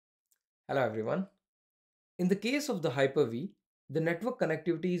Hello everyone. In the case of the Hyper-V, the network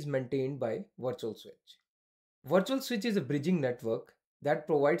connectivity is maintained by virtual switch. Virtual switch is a bridging network that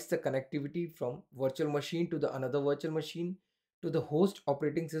provides the connectivity from virtual machine to the another virtual machine to the host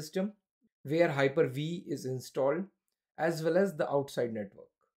operating system where Hyper-V is installed as well as the outside network.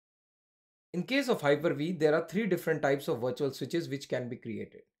 In case of Hyper-V, there are three different types of virtual switches which can be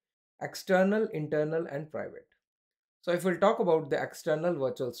created: external, internal and private. So if we'll talk about the external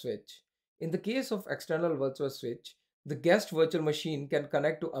virtual switch, in the case of external virtual switch, the guest virtual machine can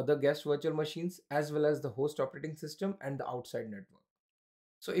connect to other guest virtual machines as well as the host operating system and the outside network.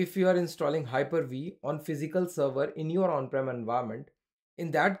 So if you are installing Hyper-V on physical server in your on-prem environment,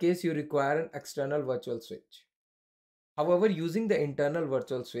 in that case you require an external virtual switch. However, using the internal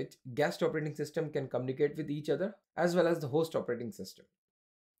virtual switch, guest operating system can communicate with each other as well as the host operating system.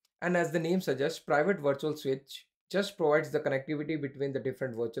 And as the name suggests, private virtual switch just provides the connectivity between the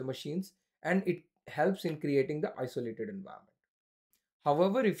different virtual machines and it helps in creating the isolated environment.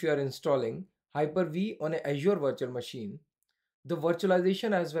 However, if you are installing Hyper-V on an Azure virtual machine, the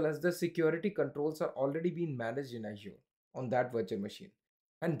virtualization as well as the security controls are already being managed in Azure on that virtual machine.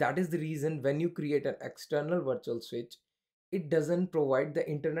 And that is the reason when you create an external virtual switch, it doesn't provide the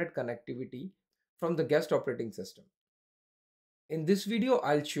internet connectivity from the guest operating system. In this video,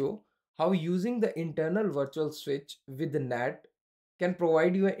 I'll show how using the internal virtual switch with the NAT can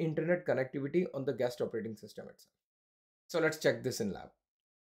provide you an internet connectivity on the guest operating system itself. So let's check this in lab.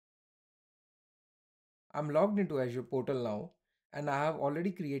 I'm logged into Azure portal now and I have already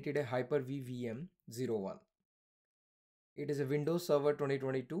created a Hyper-V VM01. It is a Windows Server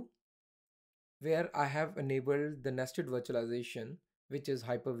 2022 where I have enabled the nested virtualization, which is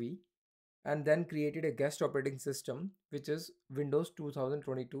Hyper-V, and then created a guest operating system, which is Windows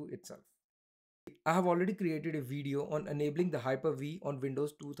 2022 itself. I have already created a video on enabling the Hyper-V on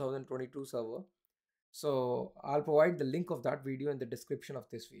Windows 2022 server. So I'll provide the link of that video in the description of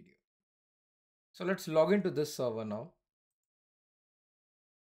this video. So let's log into this server now.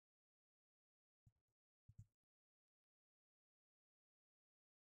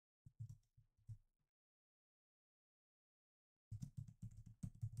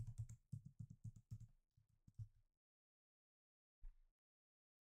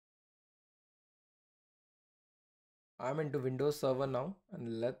 I'm into Windows server now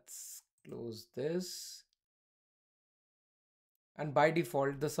and let's close this. And by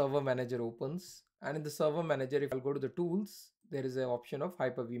default, the server manager opens. And in the server manager, if I'll go to the tools, there is an option of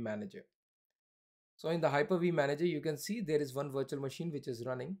Hyper-V manager. So in the Hyper-V manager, you can see there is one virtual machine which is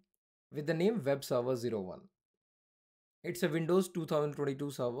running with the name Web Server 01. It's a Windows 2022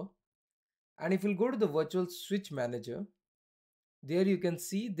 server. And if we'll go to the virtual switch manager, there you can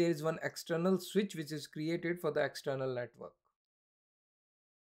see there is one external switch which is created for the external network.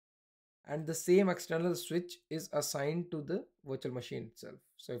 And the same external switch is assigned to the virtual machine itself.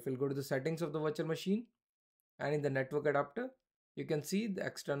 So if we'll go to the settings of the virtual machine and in the network adapter, you can see the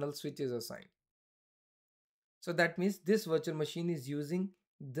external switch is assigned. So that means this virtual machine is using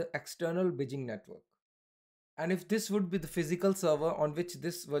the external bridging network. And if this would be the physical server on which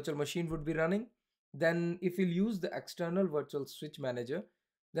this virtual machine would be running, then if you'll use the external virtual switch manager,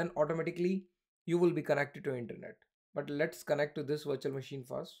 then automatically you will be connected to internet. But let's connect to this virtual machine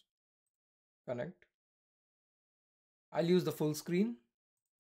first. Connect. I'll use the full screen.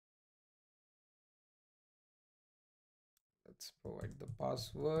 Let's provide the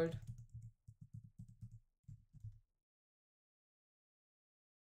password.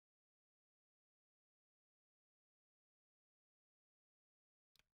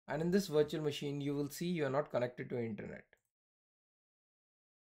 And in this virtual machine, you will see you are not connected to internet.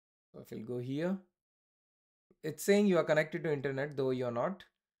 So if you'll go here, it's saying you are connected to internet, though you're not.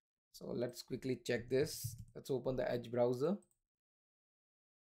 So let's quickly check this. Let's open the Edge browser.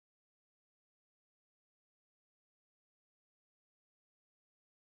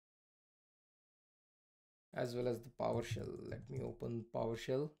 As well as the PowerShell. Let me open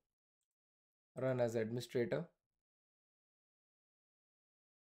PowerShell. Run as administrator.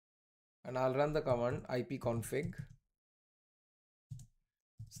 And I'll run the command ipconfig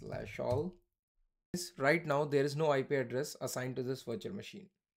 /all. Right now there is no IP address assigned to this virtual machine.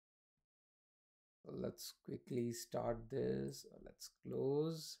 So let's quickly start this. Let's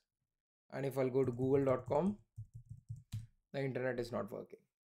close. And if I'll go to google.com, the internet is not working.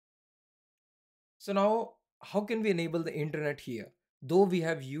 So now how can we enable the internet here? Though we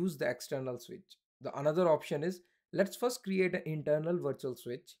have used the external switch, the another option is let's first create an internal virtual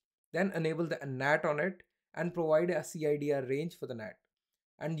switch, then enable the NAT on it and provide a CIDR range for the NAT.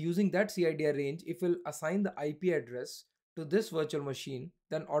 And using that CIDR range, if we'll assign the IP address to this virtual machine,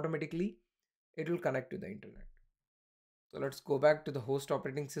 then automatically it will connect to the internet. So let's go back to the host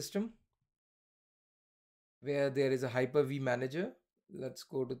operating system where there is a Hyper-V manager. Let's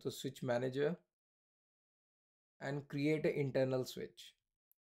go to the switch manager and create an internal switch.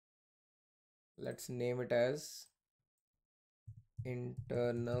 Let's name it as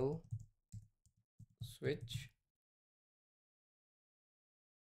internal switch.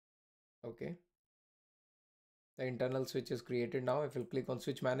 Okay. The internal switch is created now. If you click on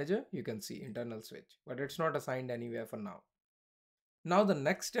switch manager, you can see internal switch, but it's not assigned anywhere for now. Now the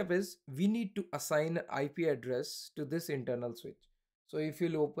next step is we need to assign an IP address to this internal switch. So if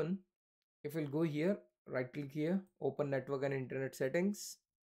you'll go here, right click here, open network and internet settings,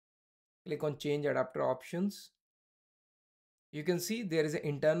 click on change adapter options. You can see there is an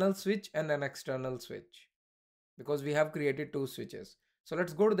internal switch and an external switch because we have created two switches. So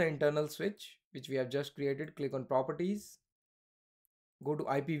let's go to the internal switch, which we have just created. Click on properties, go to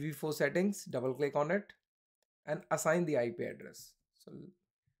IPv4 settings, double click on it and assign the IP address. So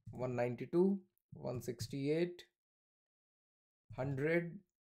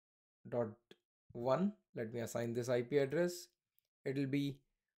 192.168.100.1. Let me assign this IP address. It will be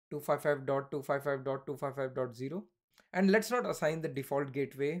 255.255.255.0. And let's not assign the default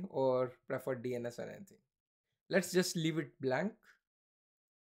gateway or preferred DNS or anything. Let's just leave it blank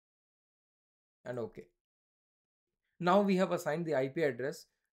and OK. Now we have assigned the IP address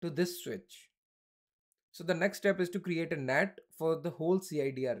to this switch. So the next step is to create a NAT for the whole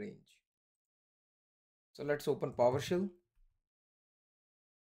CIDR range. So let's open PowerShell,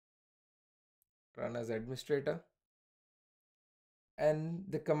 run as administrator. And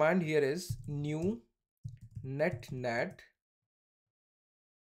the command here is new netNAT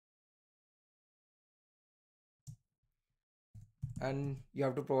and you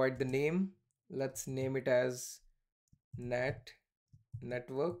have to provide the name. Let's name it as NAT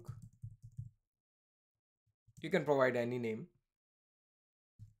network. You can provide any name.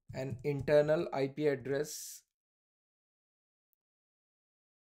 And internal IP address,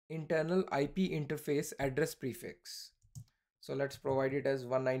 internal IP interface address prefix. So let's provide it as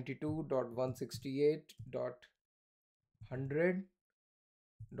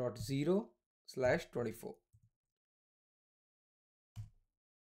 192.168.100.0/24.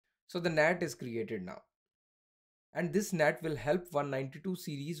 So the NAT is created now. And this NAT will help 192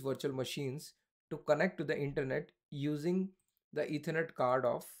 series virtual machines to connect to the internet using the Ethernet card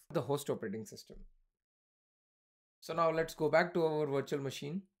of the host operating system. So now let's go back to our virtual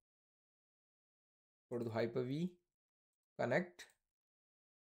machine. Go to the Hyper-V, connect.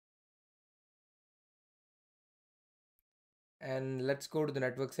 And let's go to the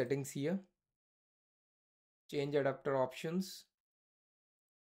network settings here. Change adapter options.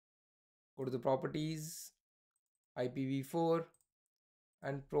 Go to the properties, IPv4,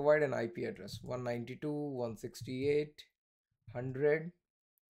 and provide an IP address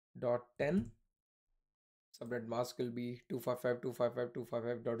 192.168.100.10. Subnet mask will be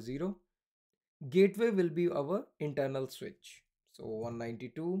 255.255.255.0. Gateway will be our internal switch. So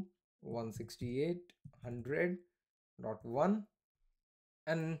 192.168.100.1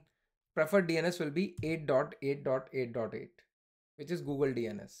 and preferred DNS will be 8.8.8.8, which is Google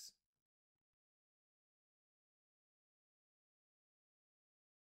DNS.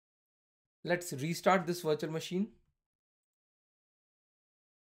 Let's restart this virtual machine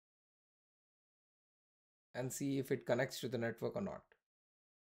and see if it connects to the network or not.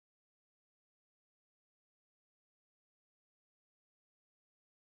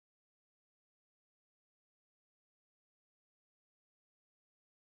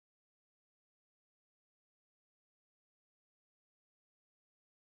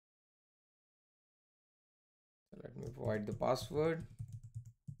 So let me provide the password.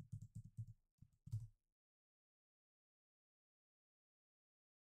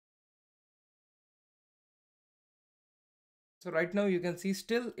 So right now you can see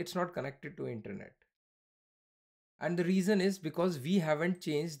still it's not connected to internet. And the reason is because we haven't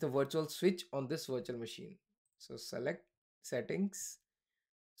changed the virtual switch on this virtual machine. So select settings.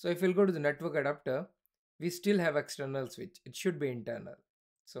 So if we'll go to the network adapter, we still have external switch. It should be internal.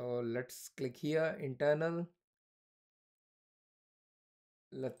 So let's click here, internal.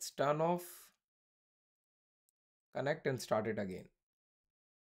 Let's turn off, connect and start it again.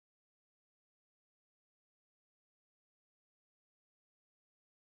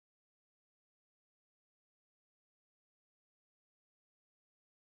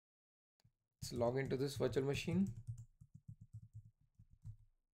 Let's log into this virtual machine.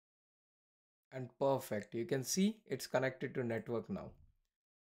 And perfect. You can see it's connected to network now.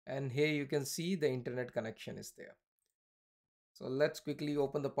 And here you can see the internet connection is there. So let's quickly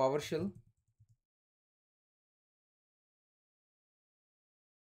open the PowerShell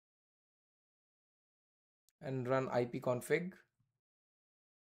and run ipconfig.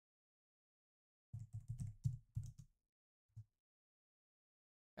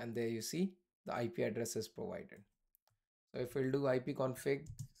 And there you see the IP address is provided. So if we'll do ipconfig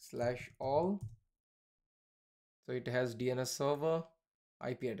 /all, so it has DNS server,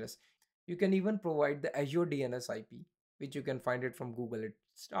 IP address. You can even provide the Azure DNS IP, which you can find it from Google. It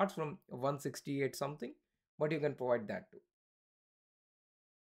starts from 168 something, but you can provide that too.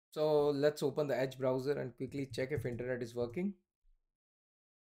 So let's open the Edge browser and quickly check if internet is working.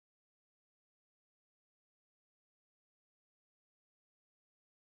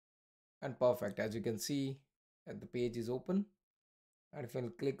 And perfect, as you can see that the page is open. And if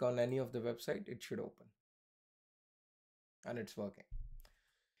you click on any of the website, it should open. And it's working.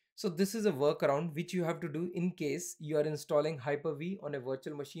 So this is a workaround which you have to do in case you are installing Hyper-V on a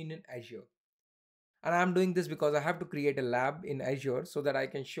virtual machine in Azure. And I'm doing this because I have to create a lab in Azure so that I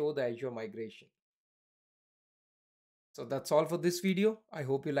can show the Azure migration. So that's all for this video. I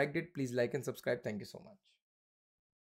hope you liked it. Please like and subscribe. Thank you so much.